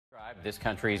This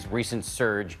country's recent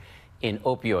surge in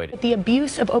opioid. The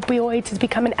abuse of opioids has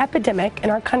become an epidemic in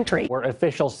our country, where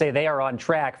officials say they are on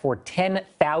track for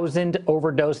 10,000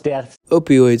 overdose deaths.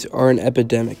 Opioids are an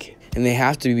epidemic, and they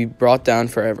have to be brought down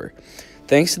forever.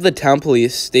 Thanks to the town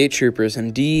police, state troopers,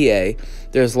 and DEA,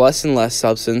 there's less and less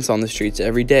substance on the streets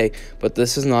every day, but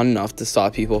this is not enough to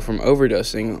stop people from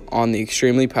overdosing on the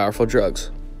extremely powerful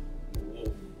drugs.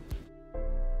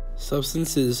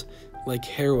 Substances like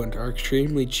heroin are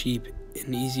extremely cheap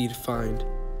and easy to find.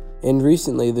 And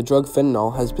recently, the drug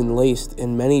fentanyl has been laced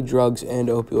in many drugs and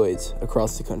opioids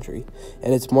across the country,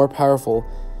 and it's more powerful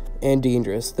and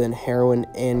dangerous than heroin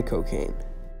and cocaine.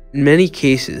 In many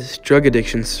cases, drug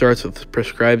addiction starts with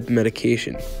prescribed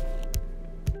medication.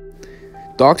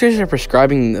 Doctors are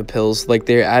prescribing the pills like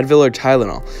they're Advil or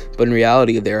Tylenol, but in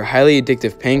reality, they are highly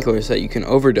addictive painkillers that you can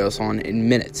overdose on in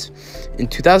minutes. In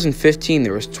 2015,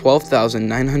 there was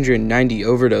 12,990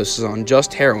 overdoses on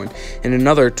just heroin and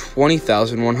another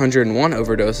 20,101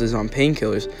 overdoses on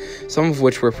painkillers, some of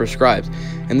which were prescribed,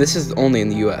 and this is only in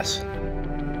the US.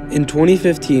 In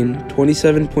 2015,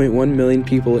 27.1 million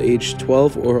people aged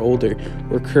 12 or older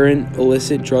were current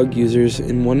illicit drug users,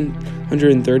 and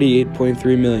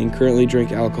 138.3 million currently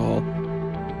drink alcohol.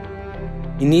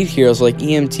 We need heroes like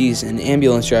EMTs and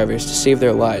ambulance drivers to save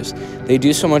their lives. They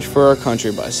do so much for our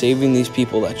country by saving these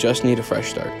people that just need a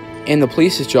fresh start. And the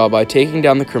police's job by taking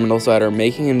down the criminals that are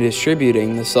making and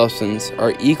distributing the substance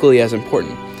are equally as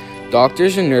important.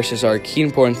 Doctors and nurses are of key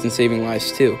importance in saving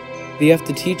lives too. They have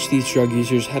to teach these drug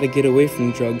users how to get away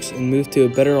from drugs and move to a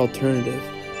better alternative,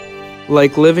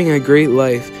 like living a great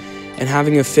life and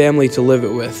having a family to live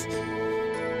it with.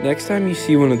 Next time you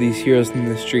see one of these heroes in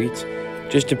the streets,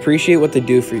 just appreciate what they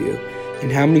do for you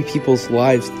and how many people's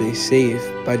lives they save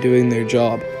by doing their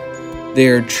job. They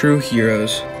are true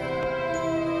heroes.